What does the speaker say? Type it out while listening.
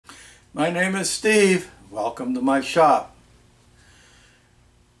My name is Steve. Welcome to my shop.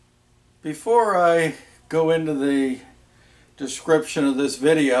 Before I go into the description of this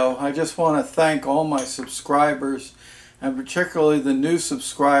video, I just want to thank all my subscribers, and particularly the new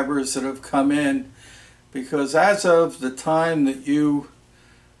subscribers that have come in, because as of the time that you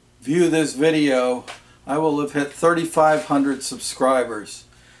view this video, I will have hit 3,500 subscribers,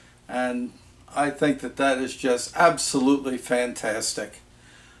 and I think that that is just absolutely fantastic.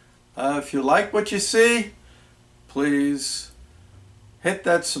 If you like what you see, please hit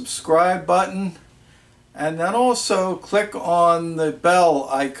that subscribe button, and then also click on the bell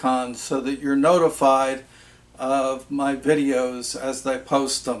icon so that you're notified of my videos as I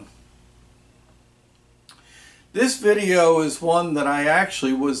post them. This video is one that I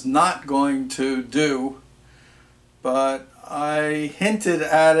actually was not going to do, but I hinted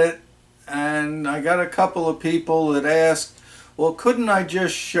at it, and I got a couple of people that asked, well, couldn't I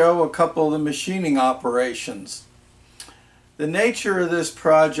just show a couple of the machining operations? The nature of this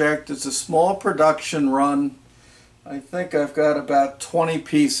project is a small production run. I think I've got about 20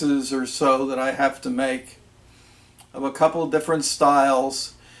 pieces or so that I have to make of a couple of different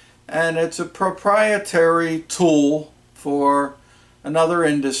styles, and it's a proprietary tool for another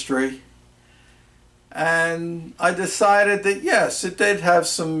industry. And I decided that yes, it did have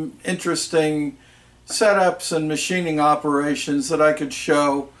some interesting setups and machining operations that I could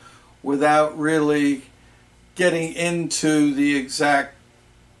show without really getting into the exact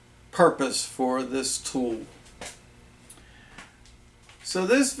purpose for this tool. So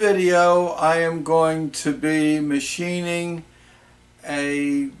this video, I am going to be machining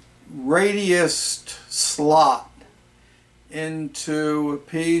a radiused slot into a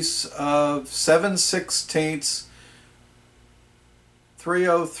piece of 7/16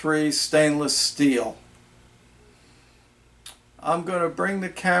 303 stainless steel. I'm going to bring the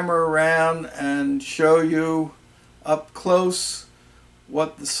camera around and show you up close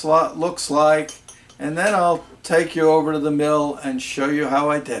what the slot looks like, and then I'll take you over to the mill and show you how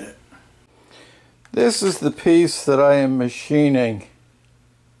I did it. This is the piece that I am machining.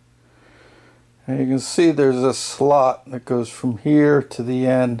 And you can see there's a slot that goes from here to the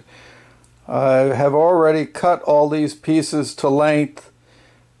end. I have already cut all these pieces to length,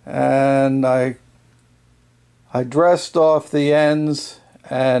 and I dressed off the ends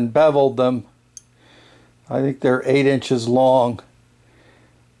and beveled them. I think they're 8 inches long.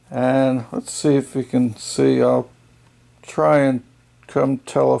 And let's see if we can see. I'll try and come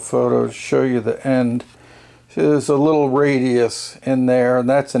telephoto to show you the end. See, there's a little radius in there, and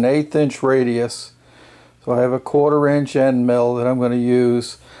that's an 1/8 inch radius. So I have a 1/4 inch end mill that I'm going to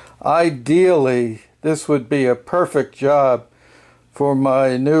use. Ideally, this would be a perfect job for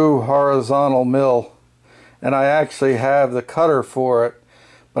my new horizontal mill, and I actually have the cutter for it,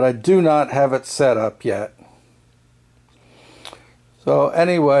 but I do not have it set up yet. So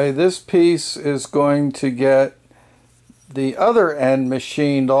anyway, this piece is going to get the other end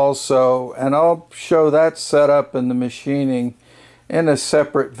machined also, and I'll show that setup and the machining in a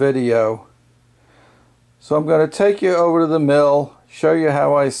separate video. So I'm going to take you over to the mill, show you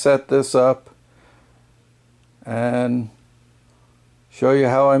how I set this up, and show you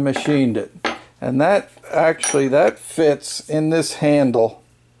how I machined it. And that fits in this handle,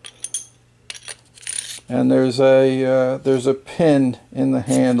 and there's a pin in the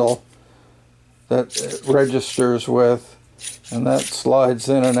handle that it registers with, and that slides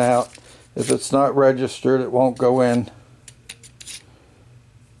in and out. If it's not registered, it won't go in.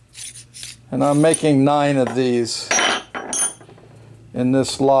 And I'm making 9 of these in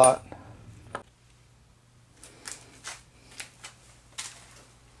this lot.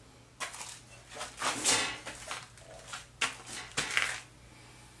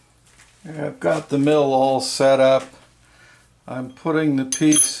 I've got the mill all set up. I'm putting the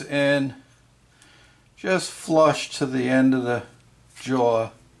piece in just flush to the end of the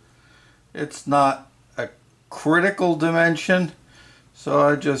jaw. It's not a critical dimension, so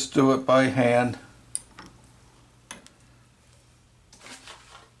I just do it by hand.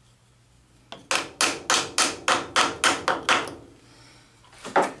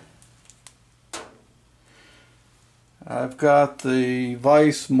 I've got the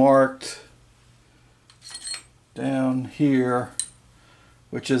vise marked down here,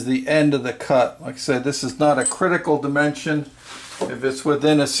 which is the end of the cut. Like I said, this is not a critical dimension. If it's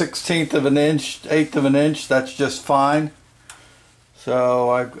within a 1/16 of an inch, 1/8 of an inch, that's just fine. So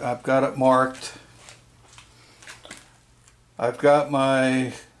I've got it marked. I've got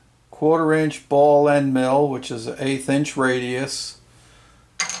my 1/4 inch ball end mill, which is an 1/8 inch radius,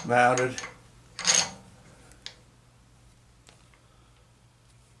 mounted.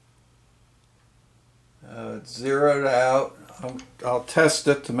 It's zeroed out. I'll test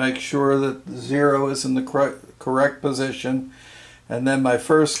it to make sure that the 0 is in the correct position. And then my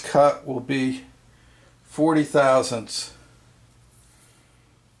first cut will be 40 thousandths.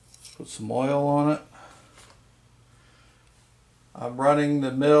 Put some oil on it. I'm running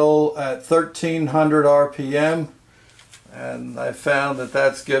the mill at 1300 RPM, and I found that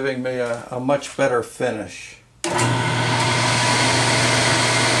that's giving me a much better finish.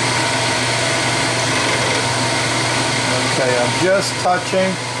 Okay, I'm just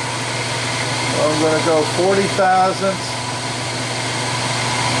touching. So I'm going to go 40 thousandths.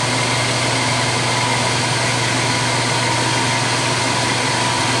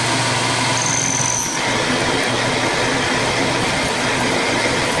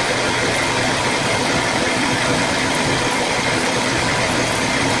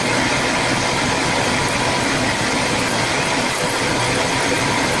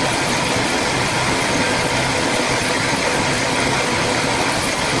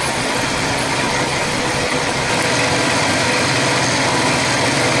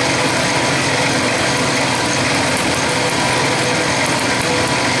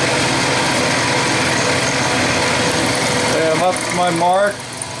 Up to my mark.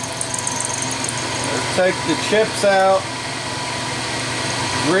 I'll take the chips out,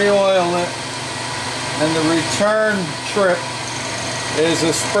 re-oil it, and the return trip is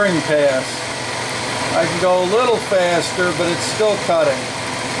a spring pass. I can go a little faster, but it's still cutting.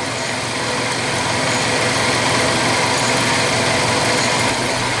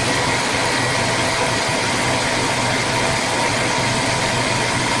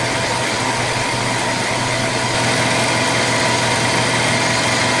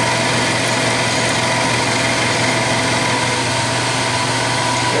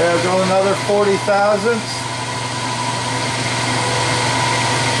 I'll go another 40 thousandths.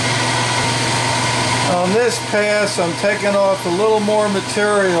 On this pass, I'm taking off a little more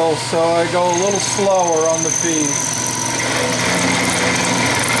material, so I go a little slower on the feed.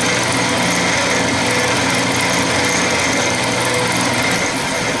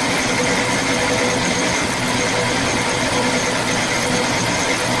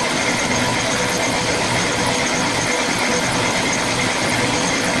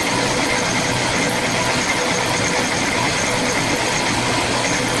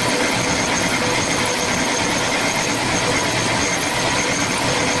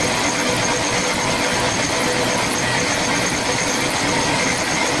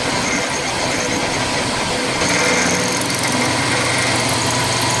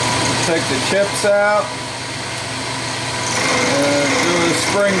 Take the chips out and do a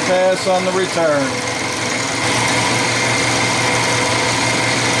spring pass on the return.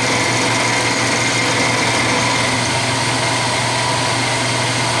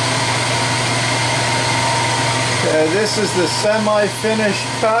 Okay, this is the semi-finished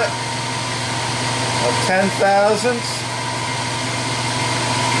cut of 10 thousandths.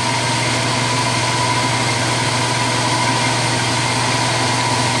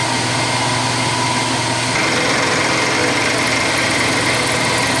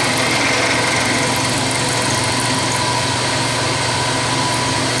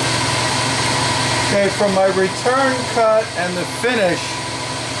 Okay, from my return cut and the finish,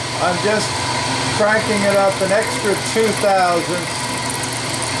 I'm just cranking it up an extra 2 thousandths,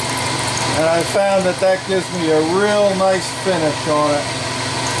 and I found that that gives me a real nice finish on it.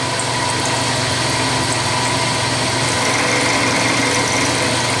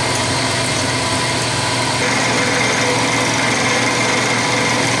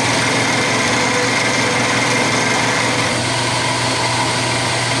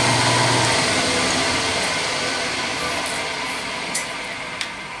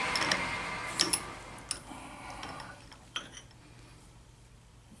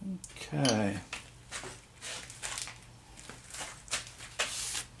 Okay.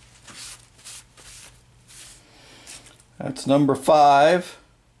 That's number 5.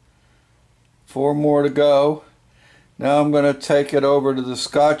 4 more to go. Now I'm going to take it over to the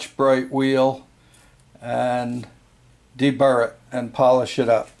Scotch-Brite wheel and deburr it and polish it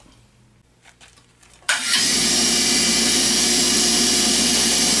up.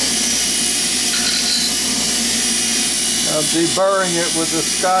 I'm deburring it with the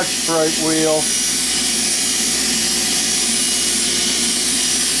Scotch-Brite wheel.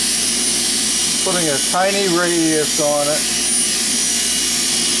 Putting a tiny radius on it.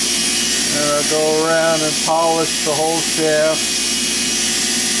 And I'll go around and polish the whole shaft.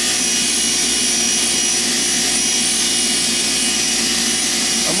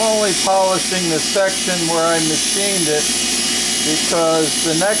 I'm only polishing the section where I machined it, because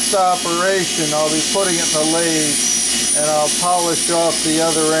the next operation I'll be putting it in the lathe and I'll polish off the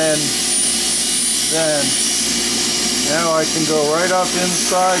other end then. Now I can go right up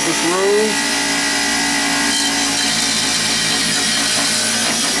inside the groove.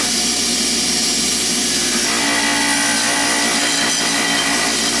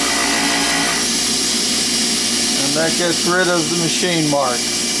 And that gets rid of the machine mark.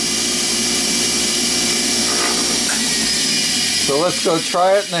 So let's go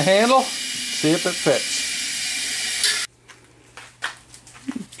try it in the handle, see if it fits.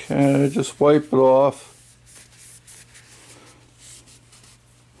 Okay, just wipe it off.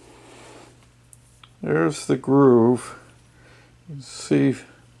 There's the groove. You can see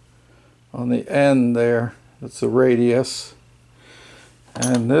on the end there, it's a radius.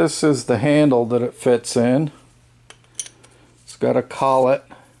 And this is the handle that it fits in. It's got a collet.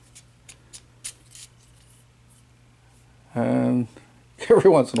 And every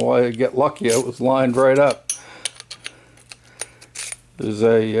once in a while you get lucky, it was lined right up. There's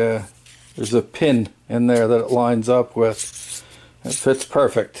a pin in there that it lines up with. It fits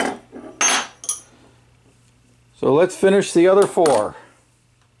perfect. So let's finish the other 4.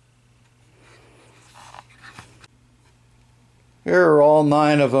 Here are all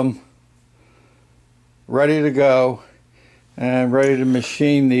 9 of them ready to go and ready to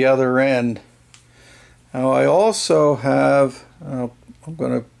machine the other end. Now I also have, I'm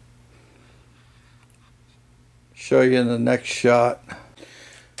going to show you in the next shot.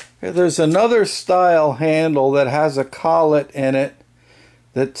 There's another style handle that has a collet in it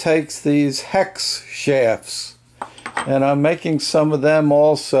that takes these hex shafts. And I'm making some of them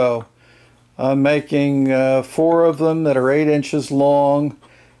also. I'm making 4 of them that are 8 inches long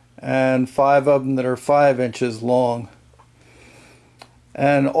and 5 of them that are 5 inches long.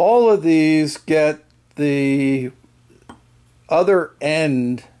 And all of these get the other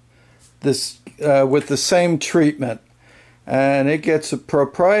end with the same treatment, and it gets a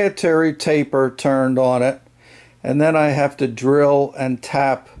proprietary taper turned on it, and then I have to drill and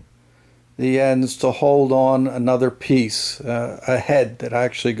tap the ends to hold on another piece, a head that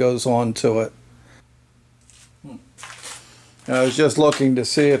actually goes onto it. I was just looking to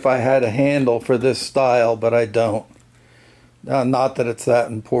see if I had a handle for this style, but I don't. Not that it's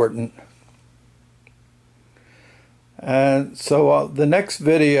that important. And so the next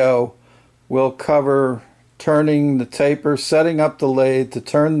video will cover turning the tapers, setting up the lathe to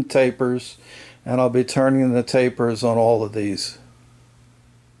turn the tapers, and I'll be turning the tapers on all of these.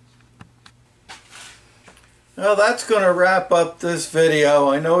 Well, that's going to wrap up this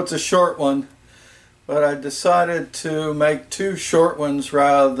video. I know it's a short one, but I decided to make 2 short ones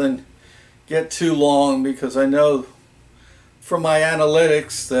rather than get too long, because I know from my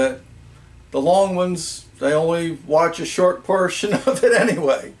analytics that the long ones, they only watch a short portion of it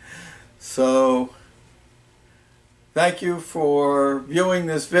anyway. So thank you for viewing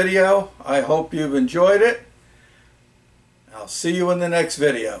this video. I hope you've enjoyed it. I'll see you in the next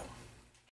video.